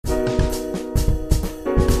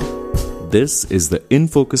This is the In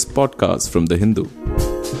Focus podcast from The Hindu.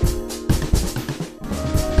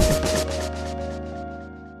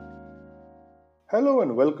 Hello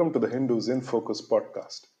and welcome to The Hindu's In Focus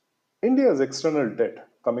podcast. India's external debt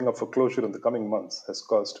coming up for closure in the coming months has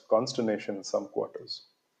caused consternation in some quarters.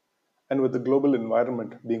 And with the global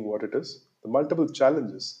environment being what it is, the multiple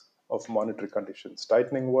challenges of monetary conditions,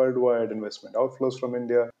 tightening worldwide investment outflows from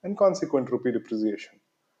India, and consequent rupee depreciation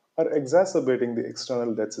are exacerbating the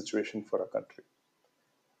external debt situation for our country.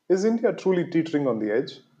 Is India truly teetering on the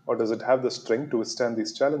edge, or does it have the strength to withstand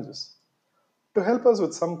these challenges? To help us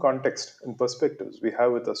with some context and perspectives, we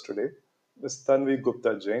have with us today Ms. Tanvee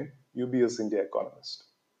Gupta Jain, UBS India Economist.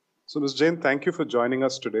 So, Ms. Jain, thank you for joining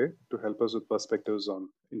us today to help us with perspectives on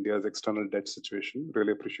India's external debt situation.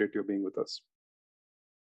 Really appreciate you being with us.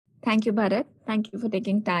 Thank you, Bharat. Thank you for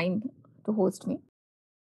taking time to host me.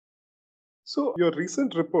 So, your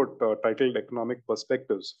recent report titled Economic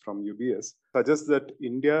Perspectives from UBS suggests that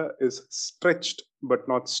India is stretched but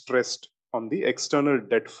not stressed on the external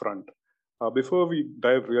debt front. Before we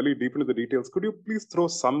dive really deep into the details, could you please throw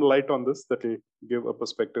some light on this that will give a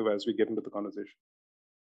perspective as we get into the conversation?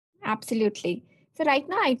 Absolutely. So right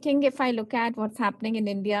now, I think if I look at what's happening in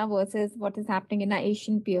India versus what is happening in our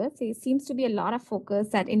Asian peers, it seems to be a lot of focus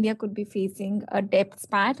that India could be facing a debt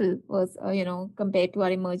spiral compared to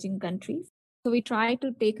our emerging countries. So we try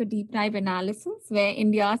to take a deep dive analysis where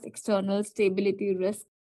India's external stability risks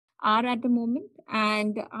are at the moment.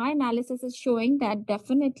 And our analysis is showing that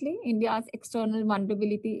definitely India's external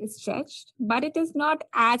vulnerability is stretched, but it is not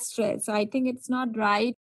as stressed. So I think it's not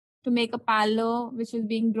right to make a parallel which is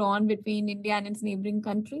being drawn between India and its neighboring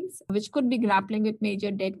countries, which could be grappling with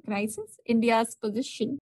major debt crisis. India's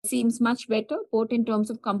position seems much better, both in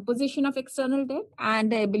terms of composition of external debt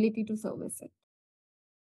and the ability to service it.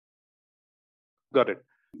 Got it.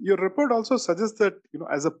 Your report also suggests that,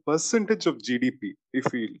 as a percentage of GDP,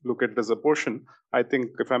 if we look at it as a portion, I think,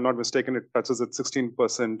 if I'm not mistaken, it touches at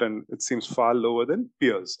 16% and it seems far lower than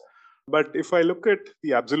peers. But if I look at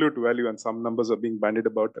the absolute value, and some numbers are being bandied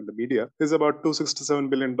about in the media, is about $267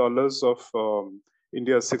 billion of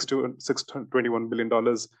India's $621 billion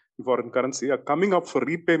in foreign currency are coming up for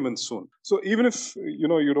repayment soon. So even if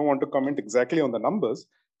you don't want to comment exactly on the numbers,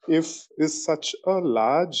 if is such a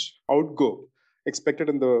large outgo expected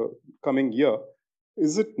in the coming year,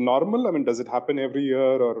 is it normal? I mean, does it happen every year,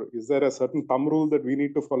 or is there a certain thumb rule that we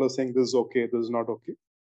need to follow saying this is okay, this is not okay?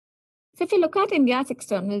 So if you look at India's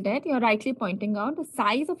external debt, you're rightly pointing out the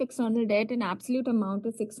size of external debt in absolute amount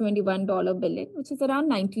is $621 billion, which is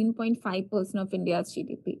around 19.5% of India's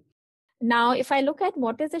GDP. Now, if I look at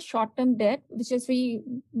what is a short-term debt, which is we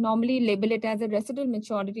normally label it as a residual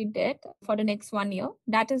maturity debt for the next 1 year,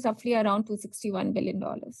 that is roughly around $261 billion.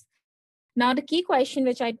 Now, the key question,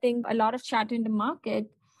 which I think a lot of chat in the market,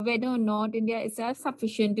 whether or not India is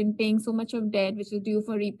self-sufficient in paying so much of debt, which is due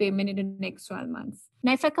for repayment in the next 12 months.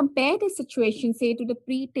 Now, if I compare this situation, say, to the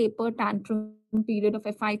pre-taper tantrum period of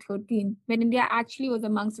FY13, when India actually was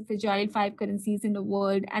amongst the fragile 5 currencies in the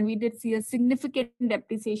world, and we did see a significant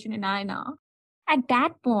depreciation in INR, at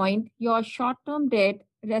that point, your short-term debt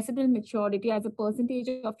residual maturity as a percentage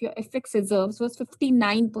of your FX reserves was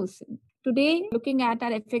 59%. Today, looking at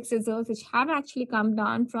our FX reserves, which have actually come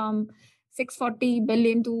down from 640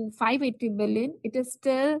 billion to 580 billion,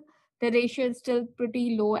 the ratio is still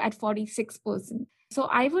pretty low at 46%. So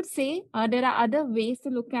I would say there are other ways to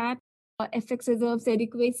look at FX reserves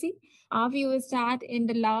adequacy. Our view is that in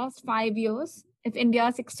the last 5 years, if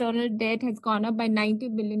India's external debt has gone up by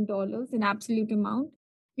 $90 billion in absolute amount,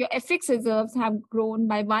 your FX reserves have grown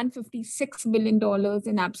by $156 billion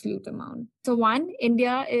in absolute amount. So one,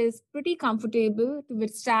 India is pretty comfortable to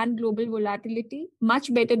withstand global volatility,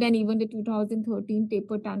 much better than even the 2013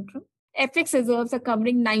 taper tantrum. FX reserves are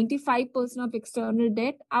covering 95% of external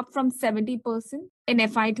debt, up from 70% in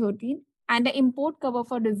FY13. And the import cover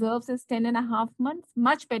for reserves is 10.5 months,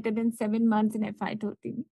 much better than 7 months in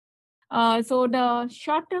FY13. So the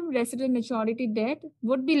short-term residual maturity debt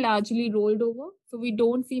would be largely rolled over. So we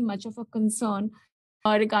don't see much of a concern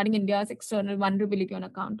regarding India's external vulnerability on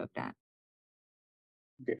account of that.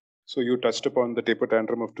 Okay. So you touched upon the taper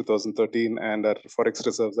tantrum of 2013 and our forex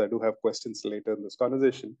reserves. I do have questions later in this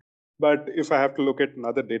conversation. But if I have to look at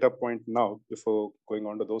another data point now before going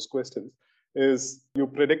on to those questions, is you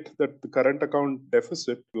predict that the current account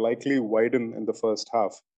deficit will likely widen in the first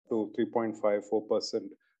half to 3.54%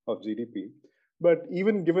 of GDP. But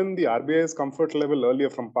even given the RBI's comfort level earlier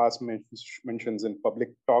from past mentions in public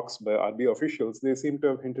talks by RBI officials, they seem to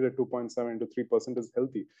have hinted at 2.7 to 3% is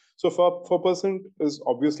healthy. So 4% is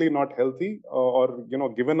obviously not healthy, or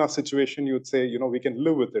given our situation, you'd say, we can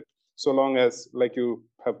live with it so long as, like you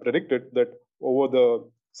have predicted that over the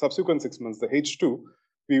subsequent 6 months, the H2,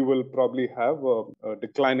 we will probably have a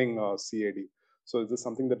declining CAD. So is this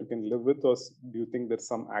something that we can live with, or do you think there's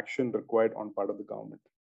some action required on part of the government?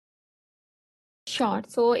 Sure.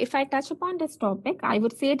 So if I touch upon this topic, I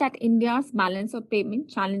would say that India's balance of payment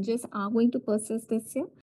challenges are going to persist this year.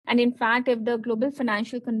 And in fact, if the global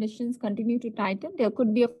financial conditions continue to tighten, there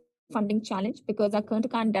could be a funding challenge because our current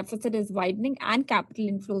account deficit is widening and capital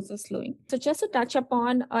inflows are slowing. So just to touch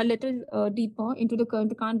upon a little deeper into the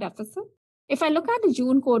current account deficit, if I look at the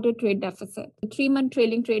June quarter trade deficit, the 3-month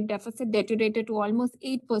trailing trade deficit deteriorated to almost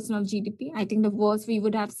 8% of GDP. I think the worst we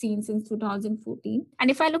would have seen since 2014.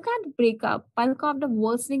 And if I look at the breakup, bulk of the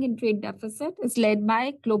worsening in trade deficit is led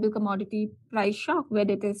by global commodity price shock,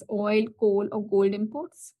 whether it is oil, coal, or gold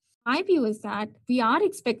imports. My view is that we are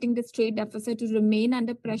expecting this trade deficit to remain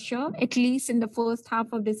under pressure, at least in the first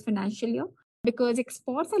half of this financial year, because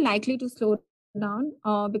exports are likely to slow down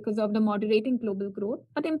because of the moderating global growth,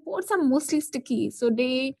 but imports are mostly sticky. So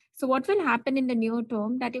what will happen in the near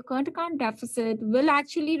term that your current account deficit will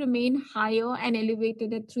actually remain higher and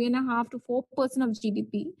elevated at 3.5 to 4% of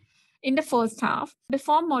GDP in the first half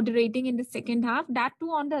before moderating in the second half, that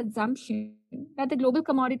too on the assumption that the global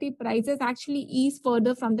commodity prices actually ease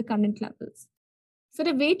further from the current levels. So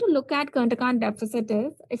the way to look at current account deficit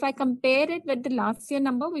is, if I compare it with the last year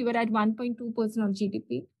number, we were at 1.2% of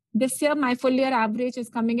GDP. This year, my full year average is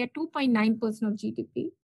coming at 2.9% of GDP.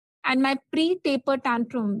 And my pre-taper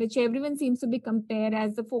tantrum, which everyone seems to be compared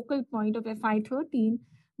as the focal point of FY13,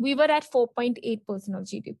 we were at 4.8% of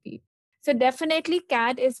GDP. So definitely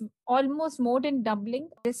CAD is almost more than doubling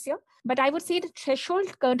this year. But I would say the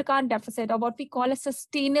threshold current account deficit, or what we call a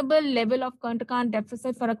sustainable level of current account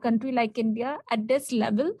deficit for a country like India at this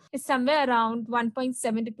level, is somewhere around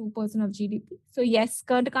 1.7 to 2% of GDP. So yes,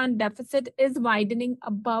 current account deficit is widening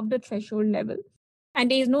above the threshold level.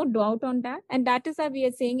 And there is no doubt on that. And that is why we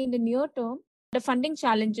are saying in the near term, the funding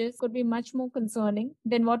challenges could be much more concerning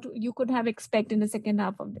than what you could have expected in the second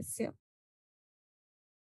half of this year.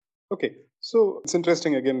 Okay, so it's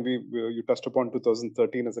interesting. Again, you touched upon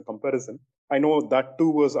 2013 as a comparison. I know that too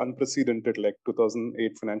was unprecedented, like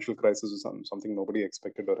 2008 financial crisis was something nobody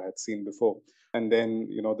expected or had seen before. And then,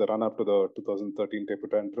 the run up to the 2013 taper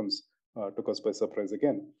tantrums took us by surprise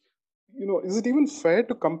again. Is it even fair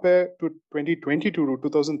to compare to 2022 to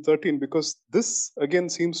 2013? Because this, again,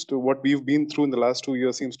 seems to what we've been through in the last 2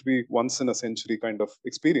 years seems to be once in a century kind of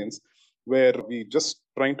experience, where we just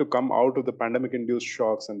trying to come out of the pandemic-induced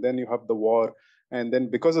shocks, and then you have the war. And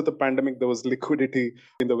then because of the pandemic, there was liquidity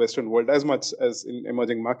in the Western world as much as in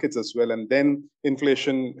emerging markets as well. And then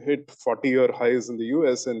inflation hit 40-year highs in the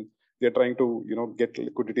US, and they're trying to, get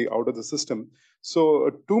liquidity out of the system.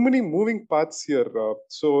 So too many moving parts here.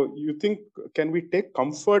 So you think, can we take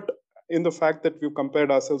comfort in the fact that we've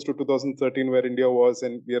compared ourselves to 2013, where India was,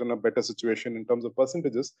 and we are in a better situation in terms of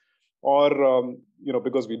percentages? Or,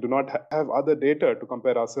 because we do not have other data to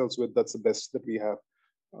compare ourselves with, that's the best that we have.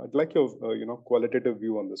 I'd like your, qualitative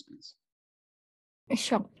view on this, please.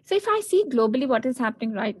 Sure. So if I see globally what is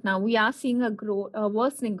happening right now, we are seeing a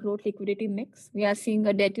worsening growth liquidity mix. We are seeing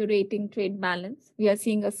a deteriorating trade balance. We are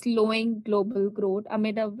seeing a slowing global growth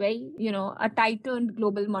amid a very, a tightened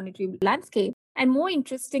global monetary landscape. And more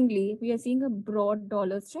interestingly, we are seeing a broad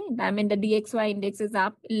dollar strength. I mean, the DXY index is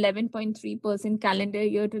up 11.3% calendar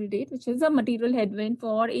year to date, which is a material headwind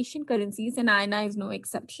for Asian currencies, and INR is no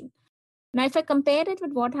exception. Now, if I compare it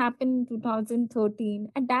with what happened in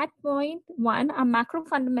 2013, at that point, one, our macro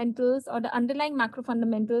fundamentals or the underlying macro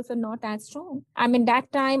fundamentals are not as strong. I mean, that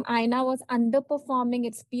time, INA was underperforming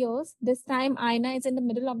its peers. This time, INA is in the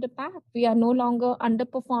middle of the pack. We are no longer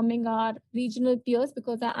underperforming our regional peers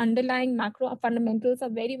because our underlying macro fundamentals are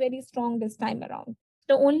very, very strong this time around.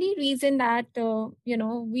 The only reason that,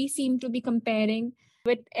 we seem to be comparing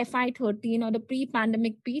with FY13 or the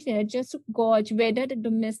pre-pandemic period just to gauge whether the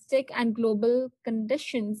domestic and global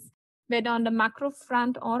conditions, whether on the macro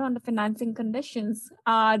front or on the financing conditions,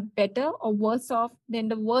 are better or worse off than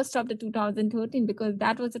the worst of the 2013, because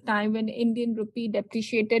that was a time when Indian rupee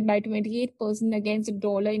depreciated by 28% against the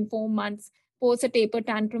dollar in 4 months post a taper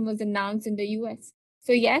tantrum was announced in the US.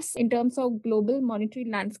 So yes, in terms of global monetary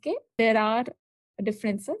landscape, there are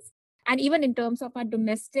differences. And even in terms of our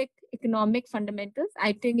domestic economic fundamentals,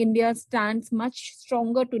 I think India stands much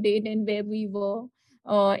stronger today than where we were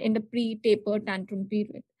in the pre-taper tantrum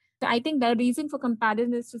period. So I think the reason for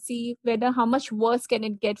comparison is to see whether how much worse can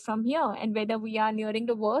it get from here, and whether we are nearing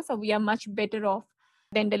the worst or we are much better off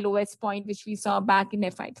than the lowest point which we saw back in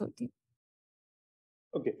FY13.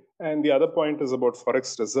 Okay. And the other point is about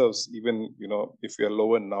forex reserves. Even, if we are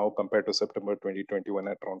lower now compared to September 2021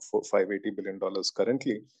 at around $580 billion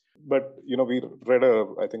currently. But, we read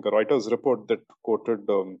I think a Reuters report that quoted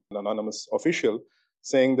an anonymous official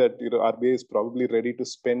saying that, RBI is probably ready to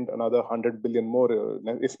spend another 100 billion more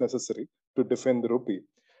if necessary to defend the rupee.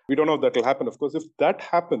 We don't know if that will happen. Of course, if that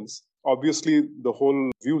happens, obviously the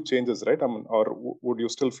whole view changes, right? Or would you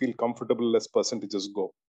still feel comfortable as percentages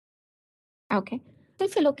go? Okay. So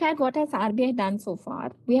if you look at what has RBI done so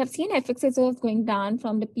far, we have seen FX reserves going down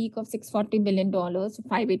from the peak of $640 billion to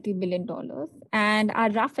 $580 billion. And our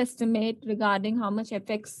rough estimate regarding how much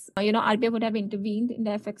FX, RBI would have intervened in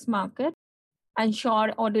the FX market,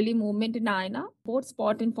 ensure orderly movement in INR, both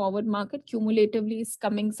spot and forward market cumulatively is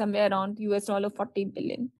coming somewhere around $40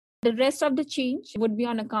 billion. The rest of the change would be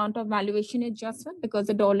on account of valuation adjustment because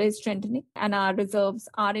the dollar is strengthening and our reserves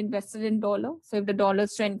are invested in dollar. So if the dollar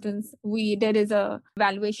strengthens, there is a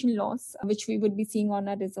valuation loss which we would be seeing on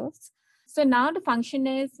our reserves. So now the function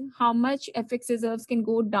is how much FX reserves can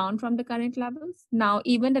go down from the current levels. Now,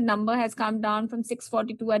 even the number has come down from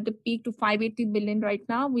 642 at the peak to 580 billion right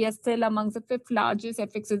now. We are still amongst the fifth largest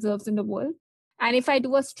FX reserves in the world. And if I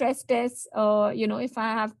do a stress test,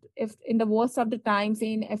 if in the worst of the time,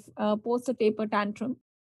 say post a taper tantrum,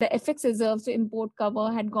 the FX reserves to import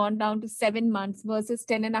cover had gone down to 7 months versus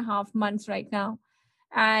 10.5 months right now.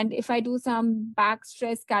 And if I do some back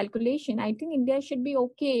stress calculation, I think India should be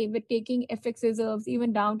okay with taking FX reserves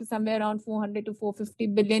even down to somewhere around 400 to 450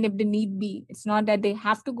 billion if the need be. It's not that they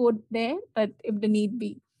have to go there, but if the need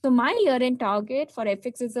be. So my year-end target for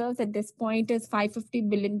FX reserves at this point is $550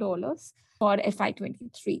 billion for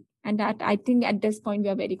FY23. And that I think at this point we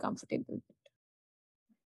are very comfortable.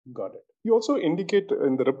 Got it. You also indicate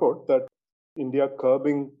in the report that India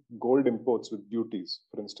curbing gold imports with duties,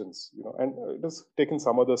 for instance, and it has taken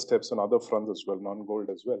some other steps on other fronts as well, non-gold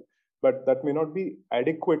as well. But that may not be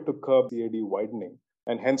adequate to curb CAD widening.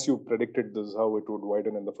 And hence you predicted this is how it would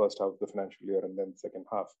widen in the first half of the financial year and then second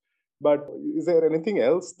half. But is there anything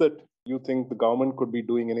else that you think the government could be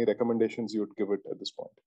doing, any recommendations you would give it at this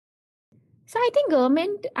point? So I think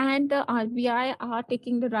government and the RBI are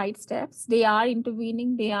taking the right steps. They are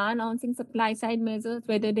intervening. They are announcing supply side measures,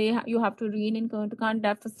 whether you have to rein in current account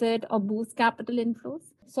deficit or boost capital inflows.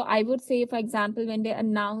 So I would say, for example, when they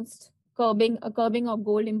announced curbing of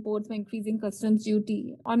gold imports by increasing customs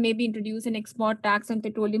duty, or maybe introduce an export tax on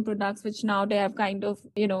petroleum products, which now they have kind of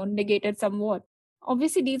negated somewhat.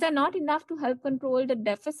 Obviously, these are not enough to help control the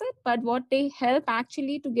deficit, but what they help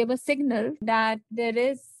actually to give a signal that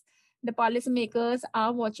the policymakers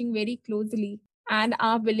are watching very closely and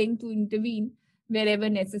are willing to intervene wherever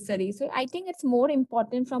necessary. So I think it's more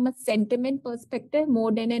important from a sentiment perspective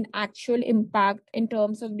more than an actual impact in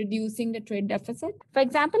terms of reducing the trade deficit. For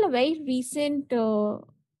example, a very recent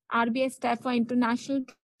RBI step for international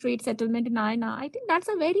trade settlement in INR, I think that's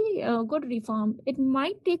a very good reform. It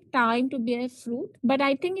might take time to bear fruit, but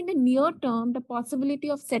I think in the near term, the possibility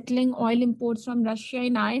of settling oil imports from Russia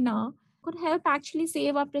in INR could help actually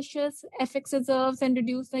save our precious FX reserves and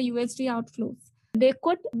reduce the USD outflows. There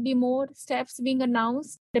could be more steps being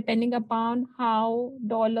announced depending upon how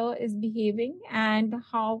dollar is behaving and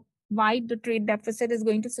how wide the trade deficit is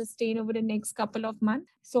going to sustain over the next couple of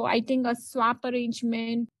months. So I think a swap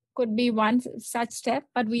arrangement could be one such step,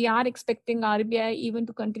 but we are expecting RBI even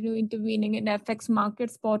to continue intervening in FX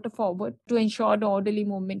markets spot forward to ensure the orderly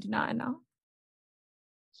movement in INR.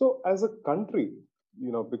 So as a country,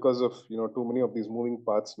 because of, too many of these moving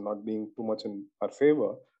parts not being too much in our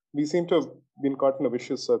favor, we seem to have been caught in a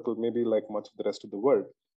vicious circle, maybe like much of the rest of the world.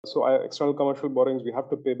 So our external commercial borrowings, we have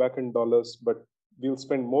to pay back in dollars, but we'll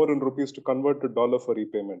spend more in rupees to convert to dollar for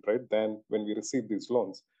repayment, right, than when we receive these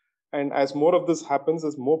loans. And as more of this happens,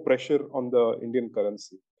 there's more pressure on the Indian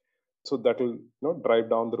currency. So that will drive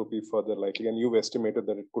down the rupee further likely. And you've estimated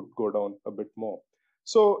that it could go down a bit more.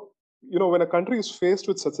 So when a country is faced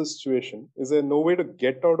with such a situation, is there no way to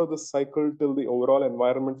get out of the cycle till the overall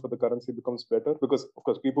environment for the currency becomes better? Because, of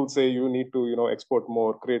course, people say you need to, export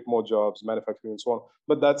more, create more jobs, manufacturing and so on.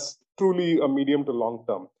 But that's truly a medium to long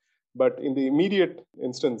term. But in the immediate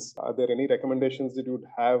instance, are there any recommendations that you would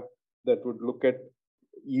have that would look at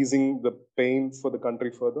easing the pain for the country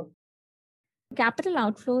further? Capital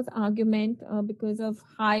outflows argument because of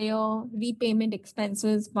higher repayment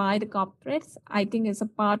expenses by the corporates, I think is a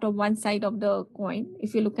part of one side of the coin.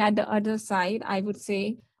 If you look at the other side, I would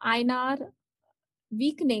say INR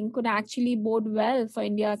weakening could actually bode well for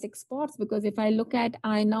India's exports, because if I look at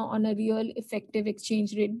INR on a real effective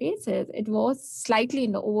exchange rate basis, it was slightly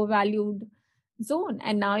in the overvalued zone.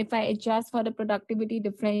 And now if I adjust for the productivity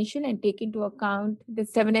differential and take into account the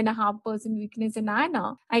 7.5% weakness in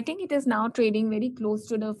INR, I think it is now trading very close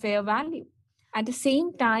to the fair value. At the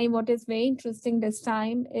same time, what is very interesting this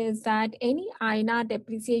time is that any INR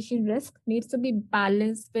depreciation risk needs to be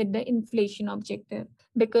balanced with the inflation objective.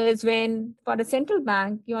 Because when for the central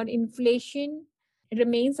bank, your inflation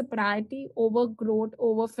remains a priority over growth,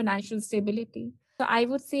 over financial stability. So I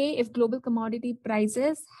would say if global commodity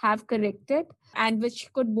prices have corrected and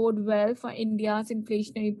which could bode well for India's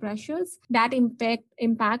inflationary pressures, that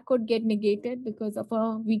impact could get negated because of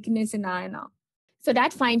a weakness in INR. So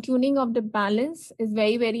that fine tuning of the balance is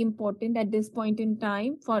very, very important at this point in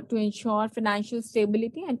time for to ensure financial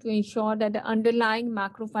stability and to ensure that the underlying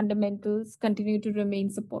macro fundamentals continue to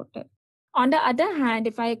remain supportive. On the other hand,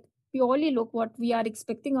 if I purely look what we are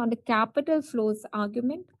expecting on the capital flows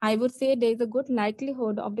argument, I would say there is a good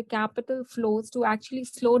likelihood of the capital flows to actually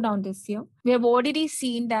slow down this year. We have already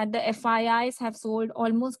seen that the FIIs have sold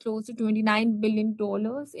almost close to $29 billion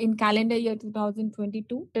in calendar year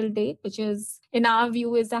 2022 till date, which is, in our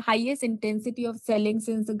view, is the highest intensity of selling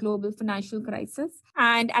since the global financial crisis.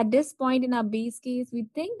 And at this point in our base case, we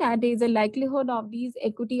think that there is a likelihood of these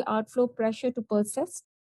equity outflow pressure to persist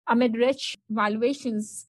amid rich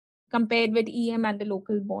valuations compared with EM and the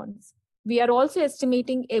local bonds. We are also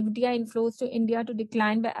estimating FDI inflows to India to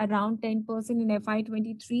decline by around 10% in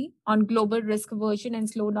FY23 on global risk aversion and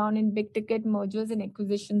slowdown in big ticket mergers and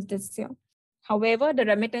acquisitions this year. However, the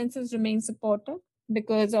remittances remain supportive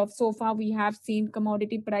because of so far we have seen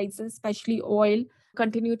commodity prices, especially oil,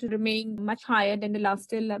 continue to remain much higher than the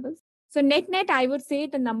last year levels. So net, I would say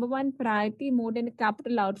the number one priority more than the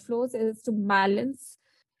capital outflows is to balance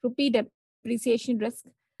rupee depreciation risk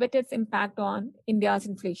with its impact on India's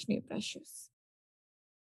inflationary pressures.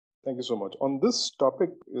 Thank you so much. On this topic,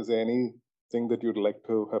 is there anything that you'd like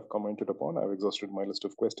to have commented upon? I've exhausted my list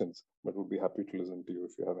of questions, but would be happy to listen to you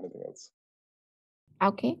if you have anything else.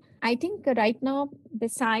 Okay. I think right now,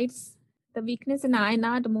 besides the weakness in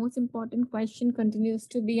INR, the most important question continues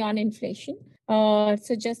to be on inflation.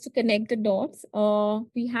 So just to connect the dots,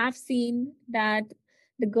 we have seen that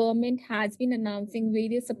the government has been announcing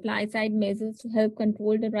various supply side measures to help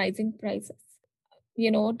control the rising prices.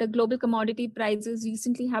 The global commodity prices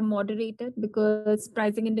recently have moderated because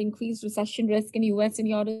pricing in the increased recession risk in US and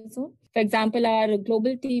Eurozone. For example, our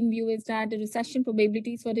global team view is that the recession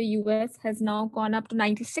probabilities for the US has now gone up to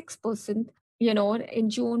 96%, in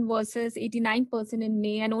June versus 89% in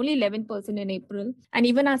May and only 11% in April. And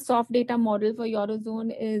even our soft data model for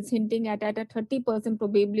Eurozone is hinting at a 30%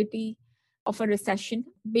 probability of a recession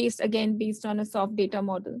based on a soft data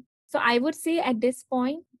model. So I would say at this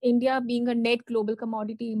point, India being a net global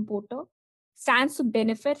commodity importer stands to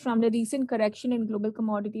benefit from the recent correction in global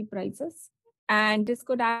commodity prices. And this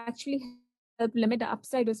could actually help limit the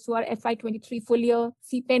upside risk to our FY23 full year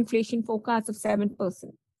CPI inflation forecast of 7%.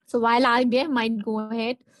 So while RBI might go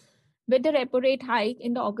ahead with the repo rate hike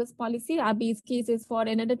in the August policy, our base case is for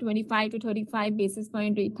another 25 to 35 basis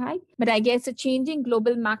point rate hike. But I guess a changing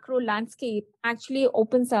global macro landscape actually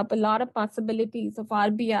opens up a lot of possibilities of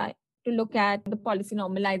RBI to look at the policy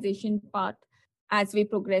normalization part as we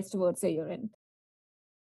progress towards the year end.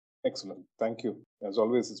 Excellent. Thank you. As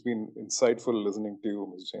always, it's been insightful listening to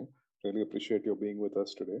you, Ms. Jain. Really appreciate your being with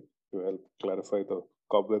us today to help clarify the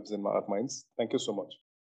cobwebs in our minds. Thank you so much.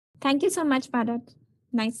 Thank you so much, Bharat.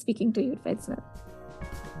 Nice speaking to you as well.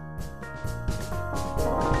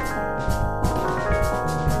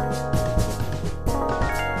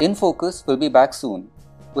 In Focus will be back soon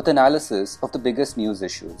with analysis of the biggest news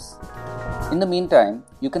issues. In the meantime,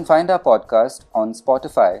 you can find our podcast on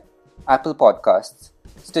Spotify, Apple Podcasts,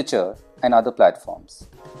 Stitcher, and other platforms.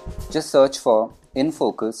 Just search for In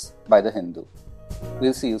Focus by The Hindu.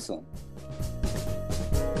 We'll see you soon.